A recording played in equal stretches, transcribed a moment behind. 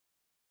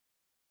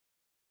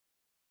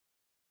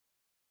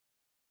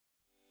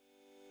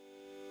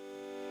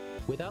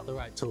Without the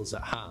right tools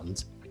at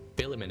hand,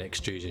 filament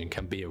extrusion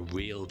can be a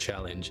real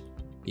challenge.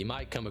 You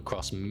might come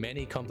across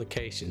many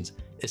complications,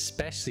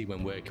 especially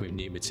when working with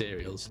new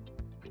materials.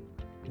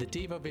 The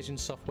DevoVision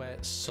software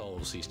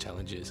solves these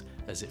challenges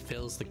as it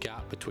fills the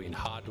gap between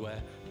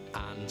hardware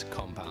and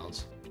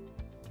compounds.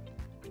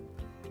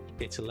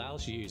 It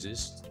allows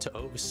users to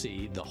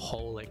oversee the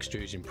whole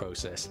extrusion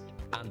process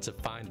and to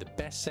find the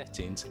best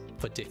settings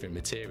for different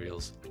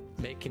materials,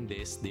 making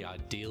this the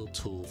ideal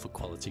tool for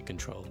quality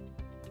control.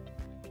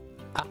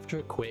 After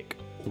a quick,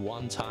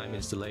 one-time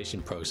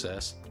installation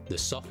process, the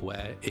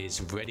software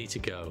is ready to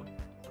go.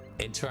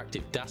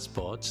 Interactive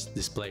dashboards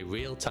display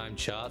real-time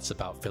charts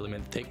about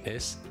filament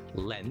thickness,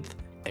 length,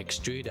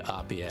 extruder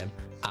RPM,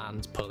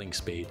 and pulling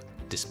speed,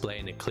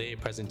 displaying a clear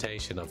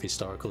presentation of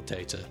historical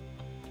data.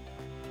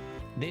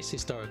 This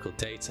historical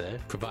data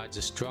provides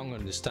a strong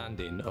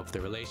understanding of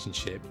the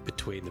relationship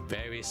between the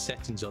various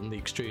settings on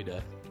the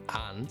extruder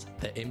and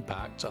their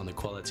impact on the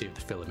quality of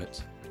the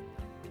filament.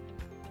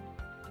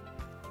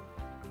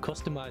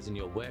 Customizing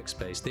your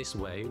workspace this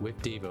way with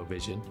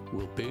DevoVision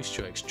will boost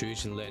your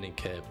extrusion learning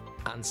curve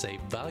and save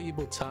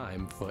valuable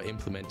time for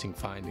implementing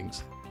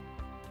findings.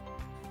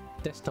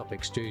 Desktop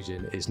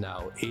extrusion is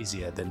now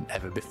easier than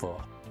ever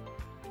before.